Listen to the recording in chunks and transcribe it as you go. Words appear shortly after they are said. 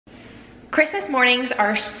Christmas mornings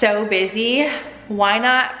are so busy. Why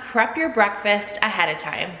not prep your breakfast ahead of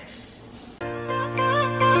time?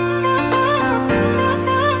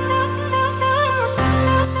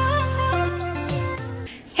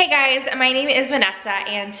 Hey guys, my name is Vanessa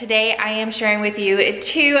and today I am sharing with you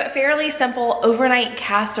two fairly simple overnight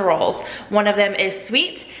casseroles. One of them is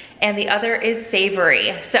sweet and the other is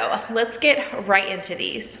savory. So let's get right into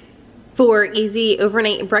these. For easy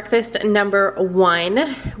overnight breakfast number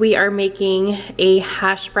one, we are making a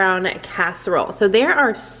hash brown casserole. So there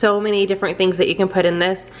are so many different things that you can put in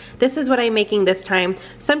this. This is what I'm making this time.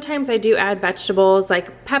 Sometimes I do add vegetables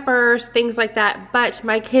like peppers, things like that, but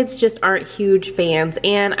my kids just aren't huge fans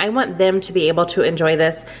and I want them to be able to enjoy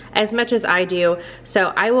this as much as I do. So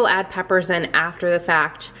I will add peppers in after the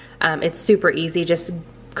fact. It's super easy, just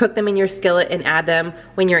cook them in your skillet and add them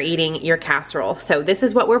when you're eating your casserole. So this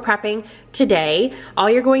is what we're prepping today. All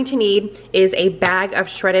you're going to need is a bag of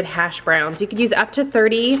shredded hash browns. You could use up to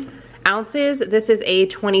 30 ounces. This is a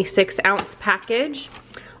 26-ounce package.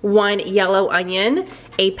 1 yellow onion,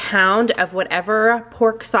 a pound of whatever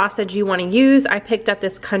pork sausage you want to use. I picked up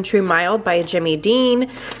this Country Mild by Jimmy Dean.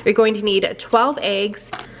 You're going to need 12 eggs,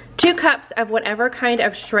 2 cups of whatever kind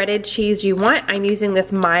of shredded cheese you want. I'm using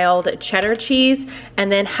this mild cheddar cheese,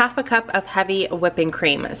 and then half a cup of heavy whipping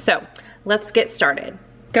cream. So let's get started.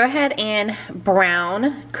 Go ahead and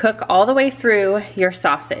cook all the way through your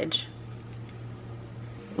sausage.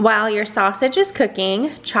 While your sausage is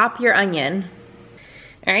cooking, chop your onion.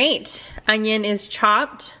 All right, onion is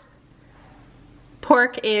chopped.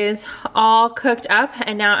 Pork is all cooked up,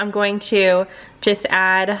 and now I'm going to just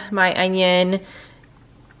add my onion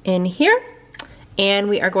in here, and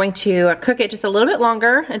we are going to cook it just a little bit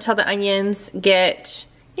longer until the onions get,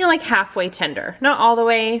 you know, like halfway tender. Not all the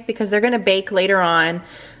way because they're gonna bake later on,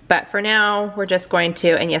 but for now we're just going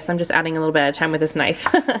to, and yes, I'm just adding a little bit at a time with this knife.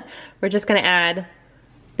 We're just gonna add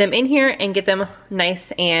them in here and get them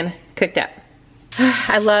nice and cooked up.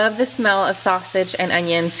 I love the smell of sausage and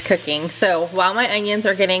onions cooking. So while my onions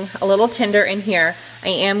are getting a little tender in here, I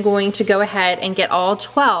am going to go ahead and get all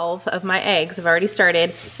 12 of my eggs, I've already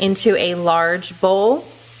started, into a large bowl.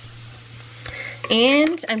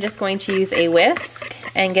 And I'm just going to use a whisk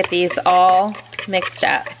and get these all mixed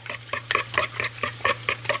up.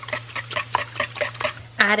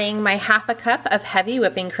 Adding my half a cup of heavy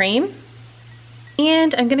whipping cream.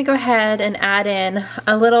 And I'm gonna go ahead and add in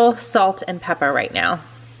a little salt and pepper right now.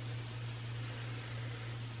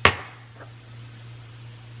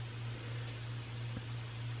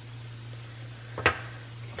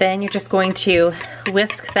 Then you're just going to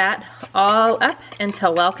whisk that all up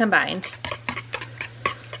until well combined.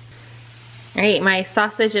 All right, my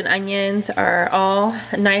sausage and onions are all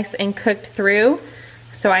nice and cooked through,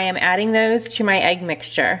 so I am adding those to my egg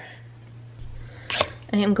mixture.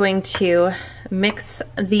 I am going to mix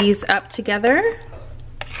these up together.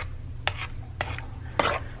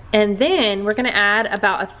 And then we're gonna add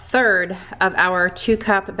about 1/3 of our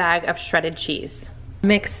 2-cup bag of shredded cheese.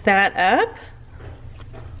 Mix that up.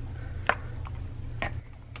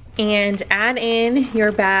 And add in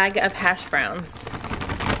your bag of hash browns.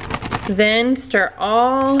 Then stir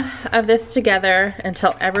all of this together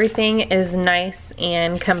until everything is nice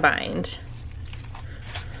and combined.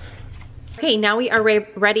 Okay, now we are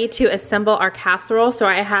ready to assemble our casserole. So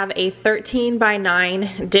I have a 13 by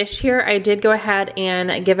 9 dish here. I did go ahead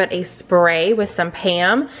and give it a spray with some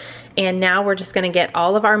Pam. And now we're just gonna get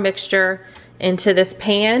all of our mixture into this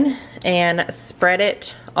pan and spread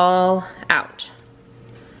it all out.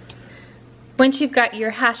 Once you've got your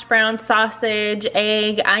hash brown, sausage,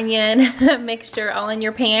 egg, onion mixture all in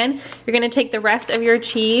your pan, you're gonna take the rest of your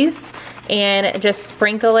cheese and just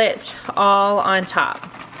sprinkle it all on top.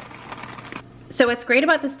 So what's great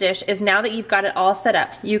about this dish is now that you've got it all set up,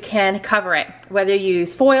 you can cover it. Whether you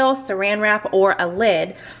use foil, saran wrap, or a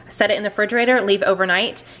lid, set it in the refrigerator, leave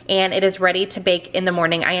overnight, and it is ready to bake in the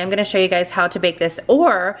morning. I am gonna show you guys how to bake this,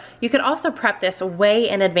 or you could also prep this way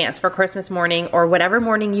in advance for Christmas morning or whatever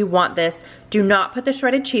morning you want this. Do not put the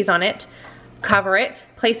shredded cheese on it. Cover it,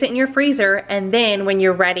 place it in your freezer, and then when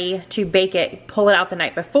you're ready to bake it, pull it out the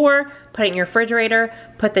night before, put it in your refrigerator,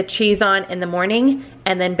 put the cheese on in the morning,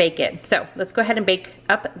 and then bake it. So let's go ahead and bake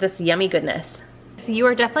up this yummy goodness. So you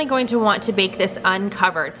are definitely going to want to bake this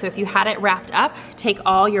uncovered. So if you had it wrapped up, take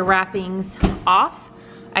all your wrappings off.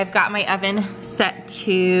 I've got my oven set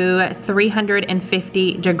to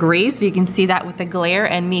 350 degrees. So you can see that with the glare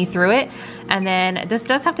and me through it. And then this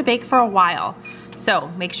does have to bake for a while. So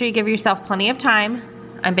make sure you give yourself plenty of time.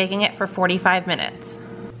 I'm baking it for 45 minutes.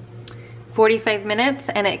 45 minutes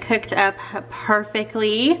and it cooked up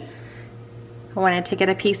perfectly. I wanted to get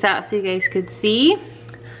a piece out so you guys could see.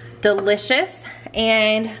 delicious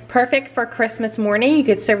and perfect for Christmas morning. You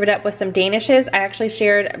could serve it up with some Danishes. I actually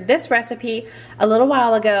shared this recipe a little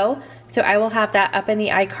while ago, so I will have that up in the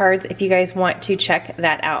iCards if you guys want to check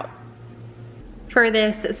that out. For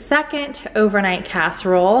this second overnight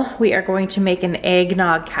casserole, we are going to make an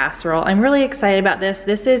eggnog casserole. I'm really excited about this.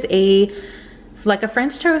 This is like a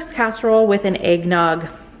French toast casserole with an eggnog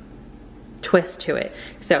twist to it.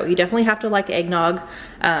 So you definitely have to like eggnog.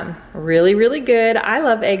 Really, really good. I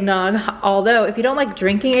love eggnog. Although if you don't like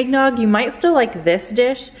drinking eggnog, you might still like this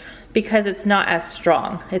dish because it's not as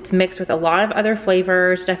strong. It's mixed with a lot of other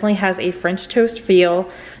flavors, definitely has a French toast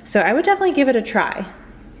feel. So I would definitely give it a try.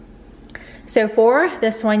 So for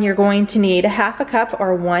this one, you're going to need 1/2 cup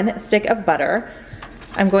or 1 stick of butter.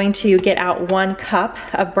 I'm going to get out 1 cup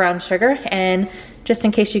of brown sugar, and just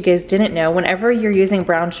in case you guys didn't know, whenever you're using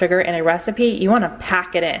brown sugar in a recipe, you want to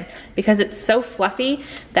pack it in because it's so fluffy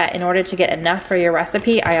that in order to get enough for your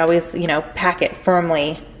recipe, I always, pack it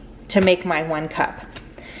firmly to make my 1 cup.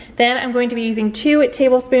 Then I'm going to be using 2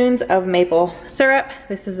 tablespoons of maple syrup.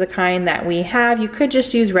 This is the kind that we have. You could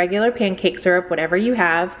just use regular pancake syrup, whatever you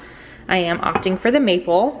have. I am opting for the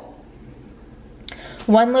maple.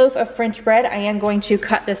 1 loaf of French bread. I am going to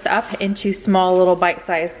cut this up into small little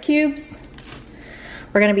bite-sized cubes.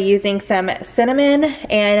 We're gonna be using some cinnamon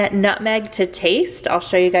and nutmeg to taste. I'll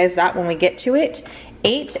show you guys that when we get to it.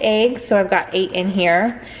 8 eggs, so I've got 8 in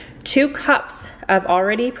here. 2 cups of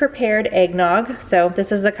already prepared eggnog. So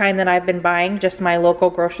this is the kind that I've been buying, just my local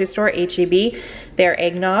grocery store, H-E-B, their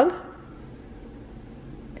eggnog.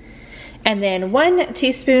 And then 1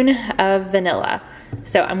 teaspoon of vanilla.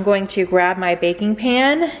 So I'm going to grab my baking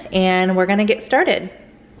pan and we're gonna get started.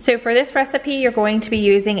 So for this recipe, you're going to be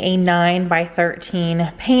using a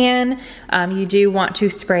 9x13 pan. You do want to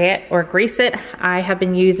spray it or grease it. I have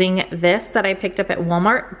been using this that I picked up at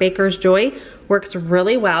Walmart, Baker's Joy. Works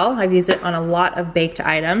really well. I've used it on a lot of baked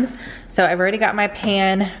items. So I've already got my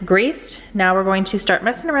pan greased. Now we're going to start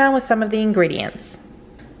messing around with some of the ingredients.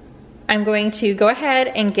 I'm going to go ahead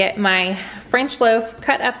and get my French loaf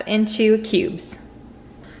cut up into cubes.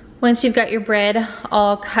 Once you've got your bread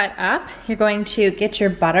all cut up, you're going to get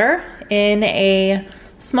your butter in a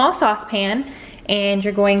small saucepan and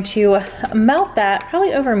you're going to melt that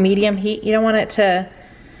probably over medium heat. You don't want it to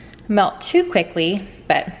melt too quickly,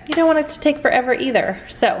 but you don't want it to take forever either.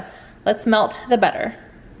 So let's melt the butter.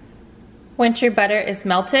 Once your butter is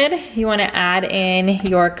melted, you want to add in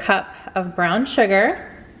your cup of brown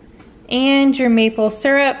sugar and your maple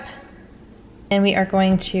syrup. And we are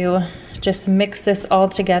going to just mix this all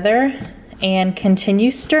together and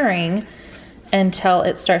continue stirring until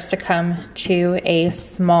it starts to come to a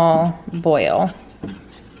small boil.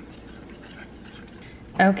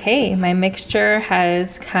 Okay, my mixture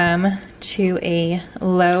has come to a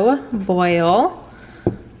low boil.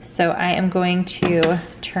 So I am going to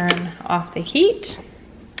turn off the heat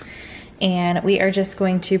and we are just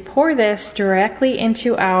going to pour this directly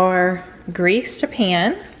into our greased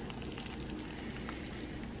pan.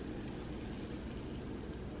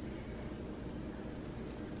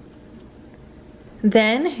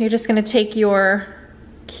 Then you're just gonna take your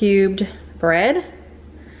cubed bread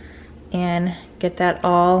and get that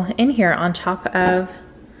all in here on top of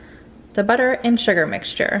the butter and sugar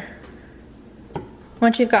mixture.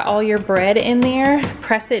 Once you've got all your bread in there,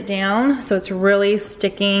 press it down so it's really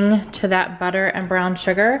sticking to that butter and brown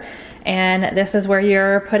sugar. And this is where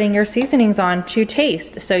you're putting your seasonings on to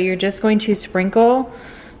taste. So you're just going to sprinkle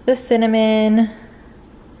the cinnamon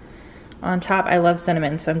on top. I love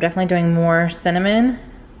cinnamon, so I'm definitely doing more cinnamon.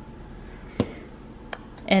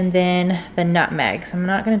 And then the nutmeg. So I'm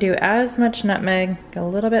not gonna do as much nutmeg, a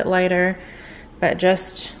little bit lighter, but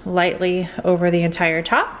just lightly over the entire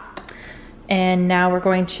top. And now we're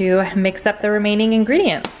going to mix up the remaining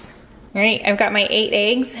ingredients. All right, I've got my 8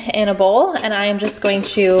 eggs in a bowl and I am just going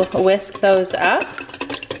to whisk those up.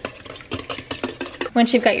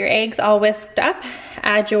 Once you've got your eggs all whisked up,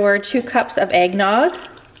 add your 2 cups of eggnog.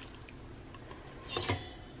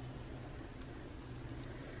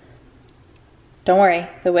 Don't worry,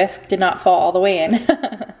 the whisk did not fall all the way in.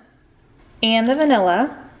 And the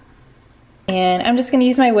vanilla. And I'm just gonna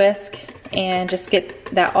use my whisk and just get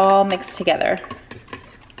that all mixed together.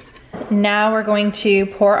 Now we're going to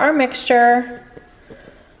pour our mixture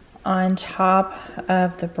on top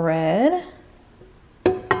of the bread.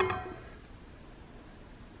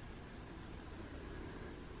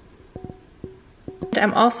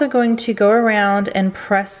 I'm also going to go around and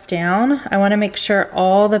press down. I want to make sure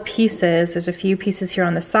all the pieces, there's a few pieces here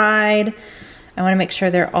on the side, I want to make sure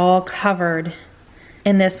they're all covered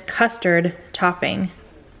in this custard topping.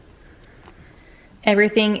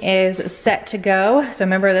 Everything is set to go. So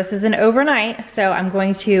remember, this is an overnight, so I'm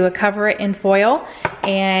going to cover it in foil,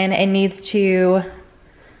 and it needs to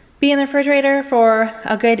be in the refrigerator for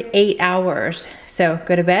a good 8 hours. So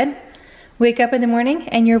go to bed, wake up in the morning,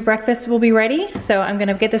 and your breakfast will be ready. So I'm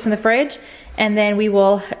gonna get this in the fridge, and then we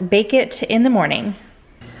will bake it in the morning.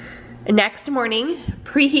 Next morning,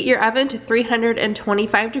 preheat your oven to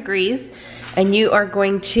 325 degrees, and you are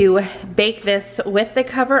going to bake this with the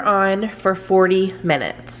cover on for 40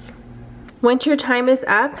 minutes. Once your time is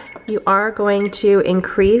up, you are going to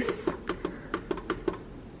increase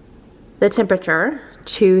the temperature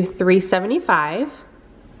to 375,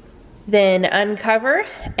 then uncover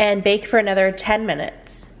and bake for another 10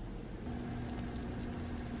 minutes.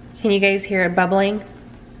 Can you guys hear it bubbling?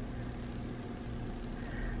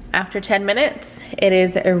 After 10 minutes, it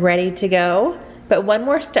is ready to go. But one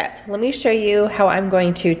more step, let me show you how I'm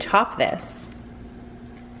going to top this.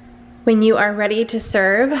 When you are ready to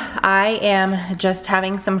serve, I am just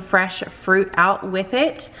having some fresh fruit out with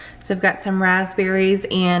it. So I've got some raspberries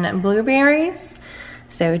and blueberries.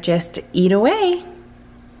 So just eat away.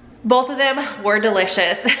 Both of them were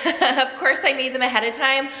delicious. Of course, I made them ahead of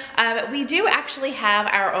time. We do actually have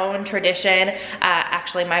our own tradition.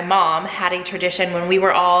 Actually, my mom had a tradition when we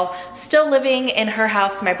were all still living in her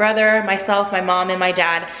house. My brother, myself, my mom, and my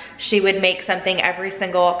dad. She would make something every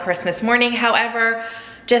single Christmas morning. However,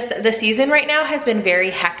 just the season right now has been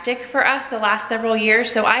very hectic for us the last several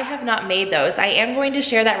years, so I have not made those. I am going to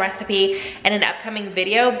share that recipe in an upcoming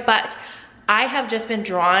video, but I have just been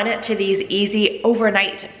drawn to these easy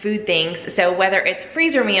overnight food things. So whether it's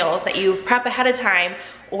freezer meals that you prep ahead of time,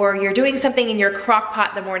 or you're doing something in your crock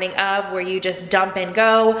pot the morning of where you just dump and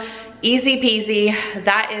go, easy peasy.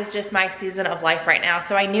 That is just my season of life right now.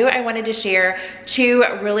 So I knew I wanted to share 2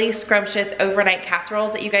 really scrumptious overnight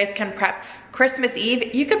casseroles that you guys can prep Christmas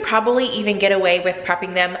Eve. You could probably even get away with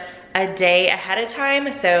prepping them a day ahead of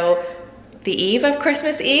time. So the eve of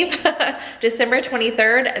Christmas Eve, December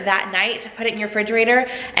 23rd, that night, put it in your refrigerator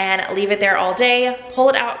and leave it there all day. Pull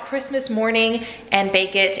it out Christmas morning and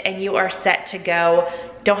bake it, and you are set to go.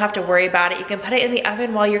 Don't have to worry about it. You can put it in the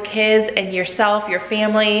oven while your kids and yourself, your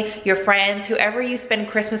family, your friends, whoever you spend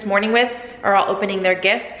Christmas morning with are all opening their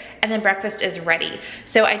gifts, and then breakfast is ready.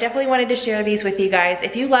 So I definitely wanted to share these with you guys.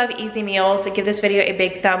 If you love easy meals, give this video a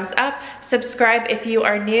big thumbs up. Subscribe if you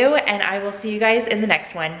are new, and I will see you guys in the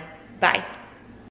next one. Bye.